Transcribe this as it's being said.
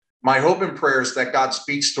My hope and prayer is that God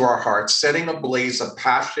speaks to our hearts, setting ablaze a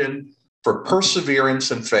passion for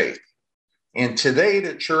perseverance and faith. And today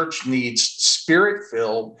the church needs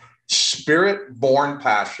spirit-filled, spirit-born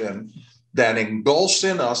passion that engulfs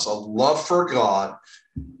in us a love for God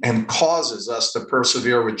and causes us to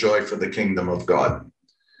persevere with joy for the kingdom of God.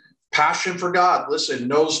 Passion for God, listen,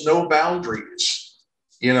 knows no boundaries.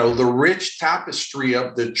 You know, the rich tapestry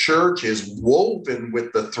of the church is woven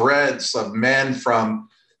with the threads of men from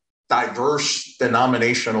diverse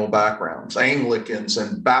denominational backgrounds, Anglicans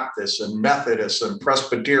and Baptists and Methodists and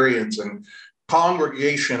Presbyterians and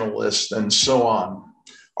Congregationalists and so on,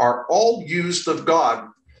 are all used of God.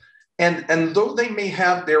 And though they may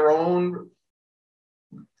have their own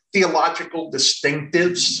theological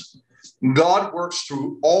distinctives, God works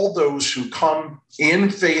through all those who come in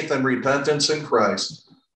faith and repentance in Christ,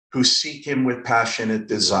 who seek him with passionate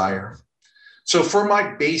desire. So for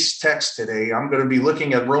my base text today, I'm going to be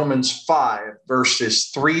looking at Romans 5, verses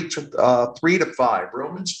 3 to 5.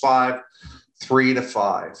 Romans 5, 3 to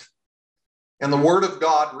 5. And the word of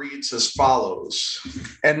God reads as follows.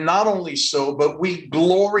 And not only so, but we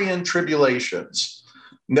glory in tribulations,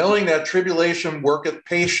 knowing that tribulation worketh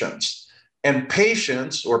patience, and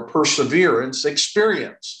patience or perseverance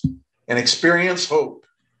experience, and experience hope.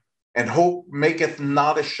 And hope maketh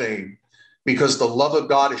not ashamed, because the love of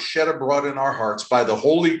God is shed abroad in our hearts by the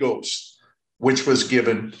Holy Ghost, which was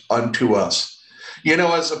given unto us. You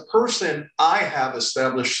know, as a person, I have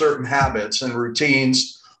established certain habits and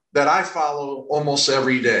routines that I follow almost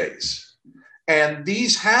every day. And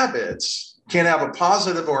these habits can have a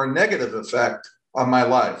positive or a negative effect on my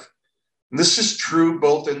life. And this is true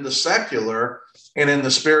both in the secular and in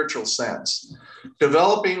the spiritual sense.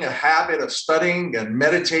 Developing a habit of studying and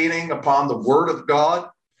meditating upon the Word of God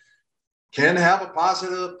can have a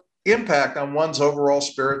positive impact on one's overall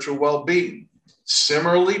spiritual well-being.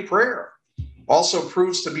 Similarly, prayer also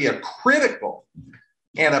proves to be a critical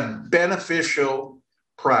and a beneficial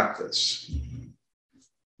practice.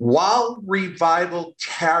 While revival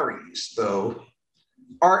tarries, though,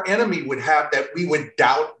 our enemy would have that we would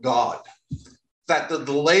doubt God, that the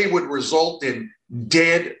delay would result in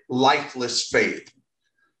dead, lifeless faith,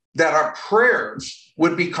 that our prayers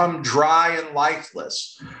would become dry and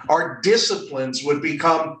lifeless, our disciplines would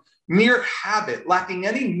become mere habit, lacking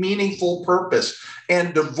any meaningful purpose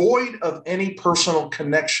and devoid of any personal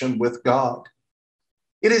connection with God.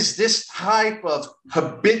 It is this type of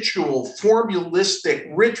habitual,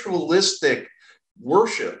 formalistic, ritualistic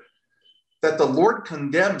worship that the Lord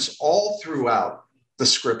condemns all throughout the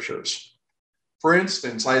scriptures. For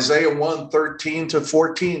instance, Isaiah 1, 13 to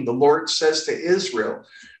 14, the Lord says to Israel,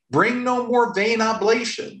 bring no more vain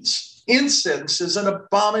oblations. Incense is an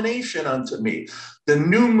abomination unto me. The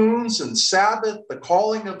new moons and Sabbath, the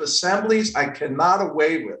calling of assemblies, I cannot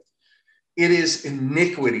away with. It is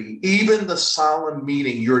iniquity, even the solemn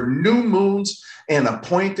meeting. Your new moons and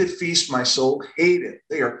appointed feasts, my soul hated.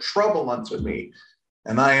 They are trouble unto me,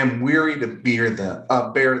 and I am weary to bear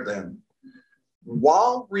them.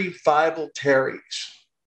 While revival tarries,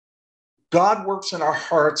 God works in our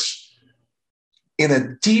hearts in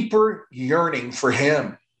a deeper yearning for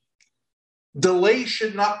him. Delay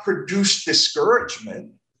should not produce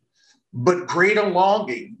discouragement, but greater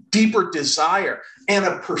longing, deeper desire, and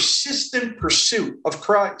a persistent pursuit of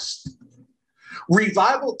Christ.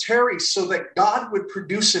 Revival tarries so that God would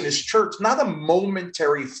produce in his church not a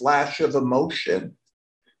momentary flash of emotion,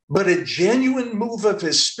 but a genuine move of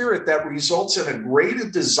his spirit that results in a greater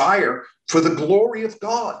desire for the glory of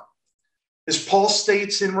God. As Paul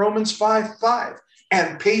states in Romans 5:5,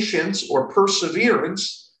 and patience or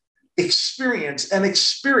perseverance, experience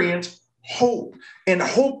hope, and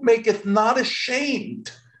hope maketh not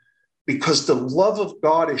ashamed, because the love of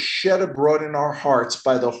God is shed abroad in our hearts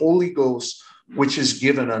by the Holy Ghost, which is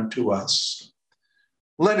given unto us.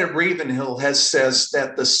 Leonard Ravenhill says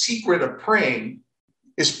that the secret of praying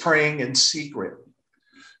is praying in secret.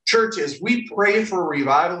 Church, as we pray for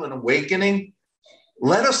revival and awakening,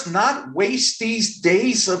 let us not waste these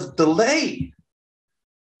days of delay.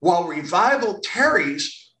 While revival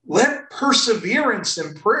tarries, let perseverance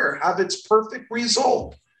in prayer have its perfect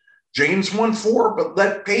result. James 1:4, but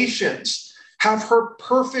let patience have her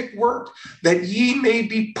perfect work, that ye may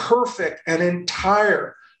be perfect and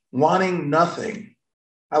entire, wanting nothing.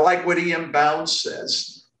 I like what Ian Bounds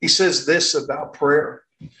says. He says this about prayer.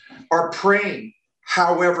 Our praying,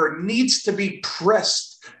 however, needs to be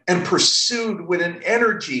pressed and pursued with an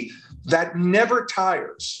energy that never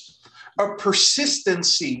tires, a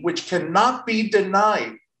persistency which cannot be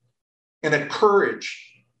denied, and a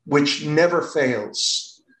courage which never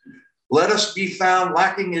fails. Let us be found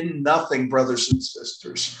lacking in nothing, brothers and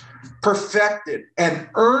sisters, perfected and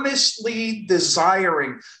earnestly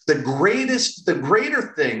desiring the greater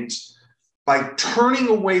things by turning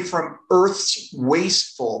away from earth's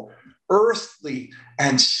wasteful, earthly,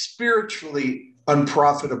 and spiritually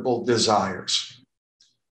unprofitable desires.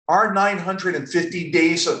 Our 950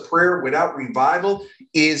 days of prayer without revival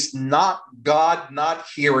is not God not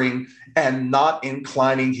hearing and not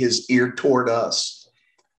inclining his ear toward us.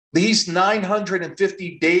 These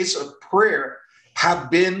 950 days of prayer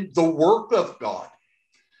have been the work of God,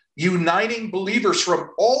 uniting believers from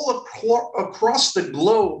all across the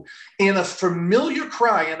globe in a familiar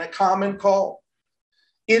cry and a common call.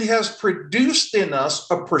 It has produced in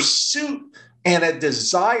us a pursuit and a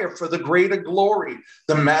desire for the greater glory,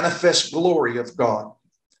 the manifest glory of God.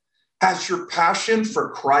 Has your passion for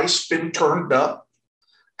Christ been turned up?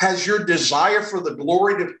 Has your desire for the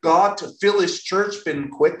glory of God to fill his church been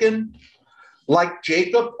quickened? Like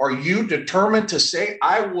Jacob, are you determined to say,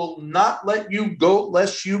 I will not let you go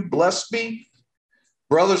lest you bless me?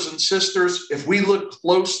 Brothers and sisters, if we look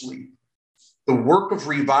closely, the work of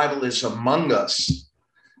revival is among us.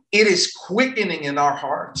 It is quickening in our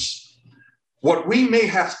hearts. What we may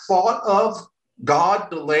have thought of God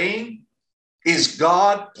delaying is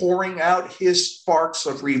God pouring out his sparks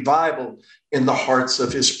of revival in the hearts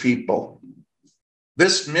of his people.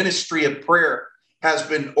 This ministry of prayer has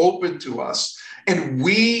been open to us, and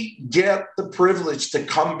we get the privilege to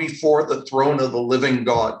come before the throne of the living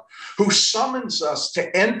God, who summons us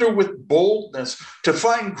to enter with boldness to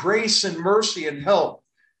find grace and mercy and help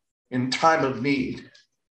in time of need.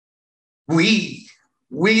 We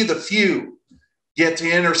the few, get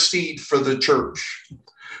to intercede for the church.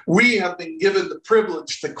 We have been given the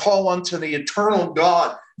privilege to call unto the eternal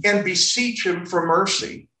God and beseech him for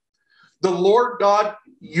mercy. The Lord God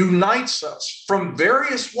unites us from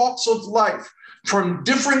various walks of life, from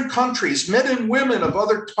different countries, men and women of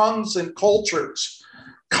other tongues and cultures,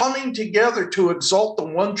 coming together to exalt the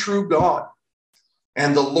one true God.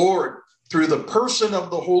 And the Lord, through the person of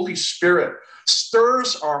the Holy Spirit,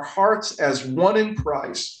 stirs our hearts as one in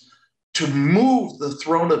Christ to move the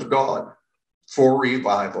throne of God for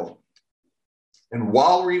revival. And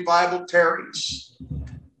while revival tarries,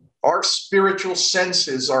 our spiritual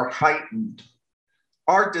senses are heightened,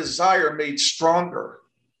 our desire made stronger,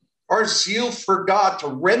 our zeal for God to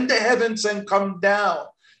rend the heavens and come down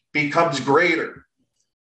becomes greater.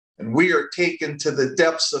 And we are taken to the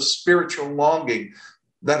depths of spiritual longing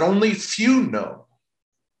that only few know.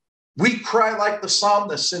 We cry like the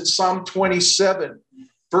psalmist in Psalm 27,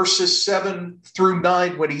 verses 7 through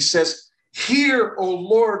 9, when he says, hear, O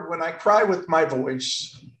Lord, when I cry with my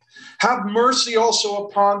voice. Have mercy also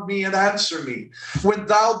upon me and answer me. When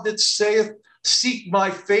thou didst say, seek my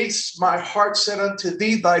face, my heart said unto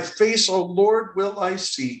thee, thy face, O Lord, will I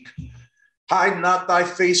seek. Hide not thy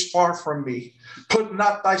face far from me. Put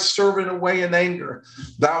not thy servant away in anger.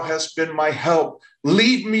 Thou hast been my help.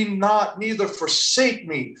 Leave me not, neither forsake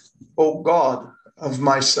me, O God of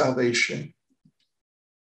my salvation.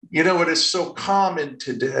 You know, it is so common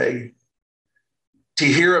today to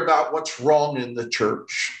hear about what's wrong in the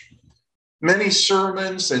church. Many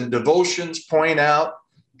sermons and devotions point out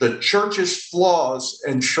the church's flaws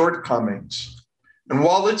and shortcomings. And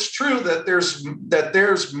while it's true that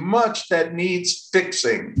there's much that needs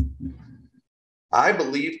fixing, I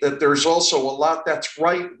believe that there's also a lot that's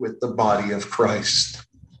right with the body of Christ.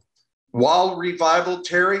 While revival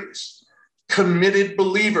tarries, committed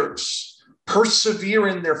believers persevere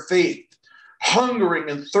in their faith, hungering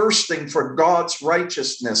and thirsting for God's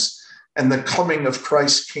righteousness and the coming of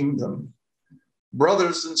Christ's kingdom.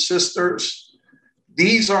 Brothers and sisters,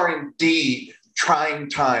 these are indeed trying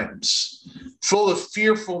times, full of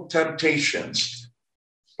fearful temptations.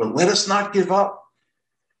 But let us not give up.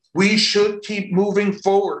 We should keep moving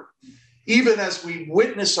forward, even as we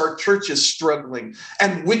witness our churches struggling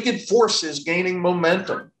and wicked forces gaining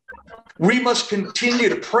momentum. We must continue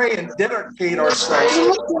to pray and dedicate ourselves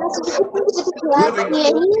to living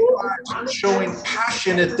holy lives and showing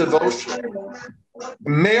passionate devotion.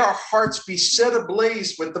 May our hearts be set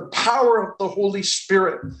ablaze with the power of the Holy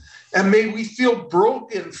Spirit, and may we feel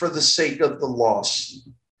broken for the sake of the lost.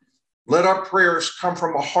 Let our prayers come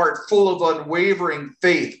from a heart full of unwavering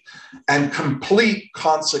faith and complete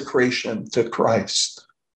consecration to Christ.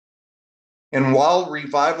 And while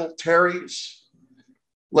revival tarries,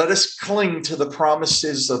 let us cling to the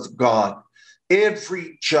promises of God.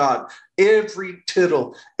 Every jot, every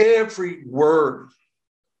tittle, every word,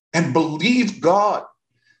 and believe God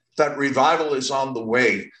that revival is on the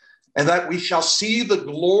way and that we shall see the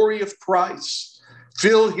glory of Christ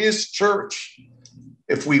fill his church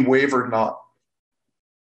if we waver not.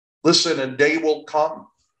 Listen, a day will come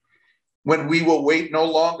when we will wait no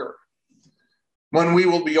longer, when we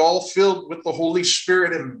will be all filled with the Holy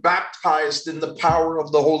Spirit and baptized in the power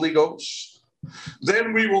of the Holy Ghost.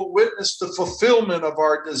 Then we will witness the fulfillment of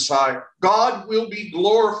our desire. God will be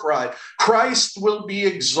glorified. Christ will be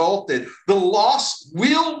exalted. The lost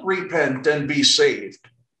will repent and be saved.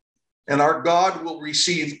 And our God will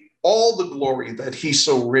receive all the glory that he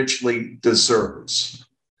so richly deserves.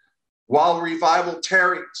 While revival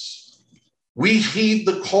tarries, we heed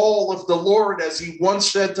the call of the Lord, as he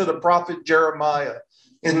once said to the prophet Jeremiah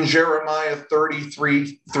in Jeremiah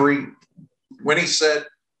 33:3, when he said,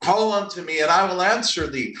 "Call unto me, and I will answer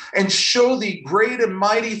thee, and show thee great and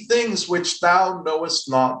mighty things which thou knowest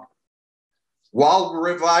not." While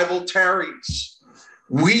revival tarries,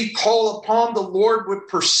 we call upon the Lord with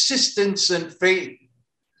persistence and faith.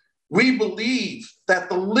 We believe that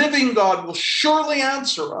the living God will surely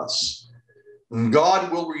answer us. And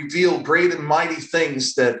God will reveal great and mighty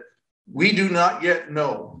things that we do not yet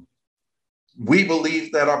know. We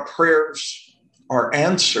believe that our prayers are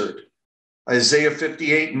answered. Isaiah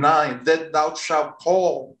 58:9, "Then thou shalt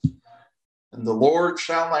call, and the Lord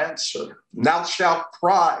shall answer. And thou shalt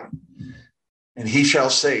cry, and he shall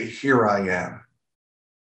say, Here I am."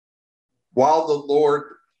 While the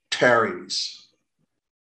Lord tarries,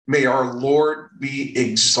 may our Lord be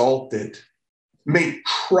exalted. May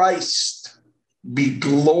Christ be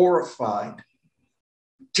glorified.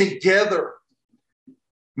 Together,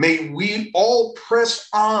 may we all press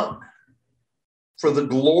on for the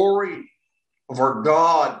glory of our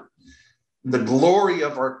God, the glory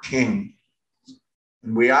of our King.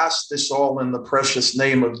 And we ask this all in the precious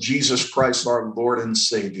name of Jesus Christ, our Lord and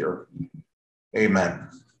Savior. Amen.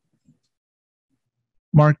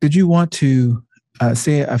 Mark, did you want to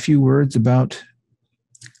say a few words about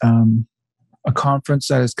a conference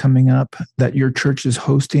that is coming up that your church is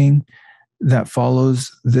hosting that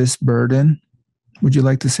follows this burden? Would you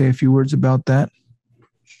like to say a few words about that?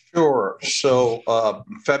 Sure. So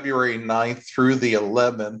February 9th through the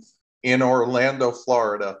 11th in Orlando,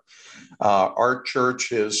 Florida, our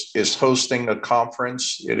church is hosting a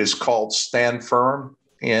conference. It is called Stand Firm,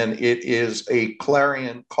 and it is a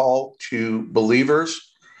clarion call to believers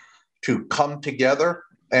to come together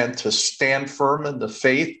and to stand firm in the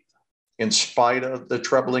faith in spite of the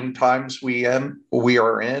troubling times we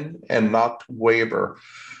are in, and not to waver.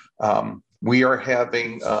 We are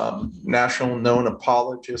having national known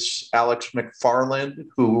apologist Alex McFarland,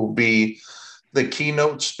 who will be the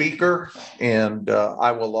keynote speaker, and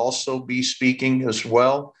I will also be speaking as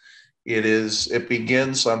well. It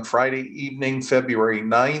begins on Friday evening, February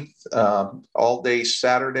 9th, all day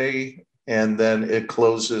Saturday, and then it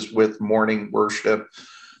closes with morning worship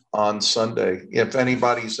on Sunday. If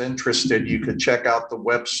anybody's interested, you could check out the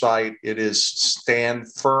website. It is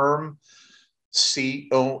standfirm.com.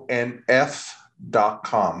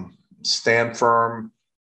 Standfirm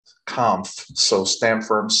conf. So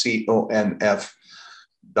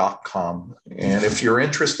standfirmconf.com. And if you're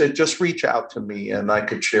interested, just reach out to me and I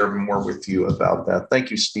could share more with you about that.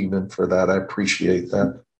 Thank you, Stephen, for that. I appreciate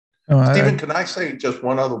that. Stephen, can I say just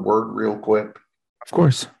one other word real quick? Of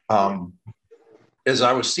course. As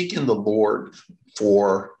I was seeking the Lord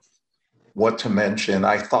for what to mention,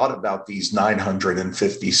 I thought about these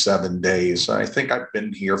 957 days. I think I've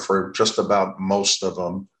been here for just about most of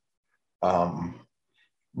them.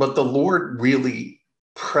 But the Lord really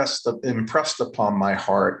impressed upon my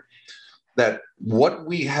heart that what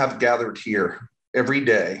we have gathered here every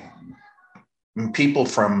day, and people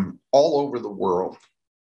from all over the world,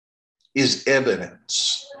 is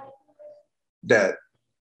evidence that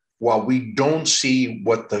while we don't see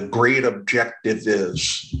what the great objective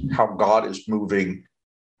is, how God is moving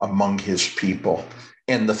among his people,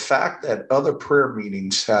 and the fact that other prayer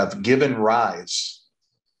meetings have given rise,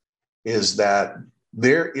 is that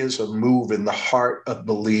there is a move in the heart of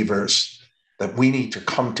believers that we need to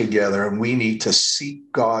come together and we need to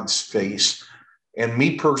seek God's face. And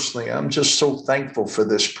me personally, I'm just so thankful for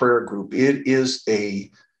this prayer group. It is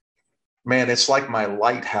it's like my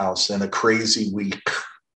lighthouse in a crazy week.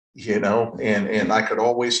 And I could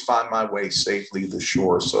always find my way safely to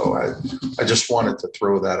shore. So I just wanted to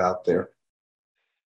throw that out there.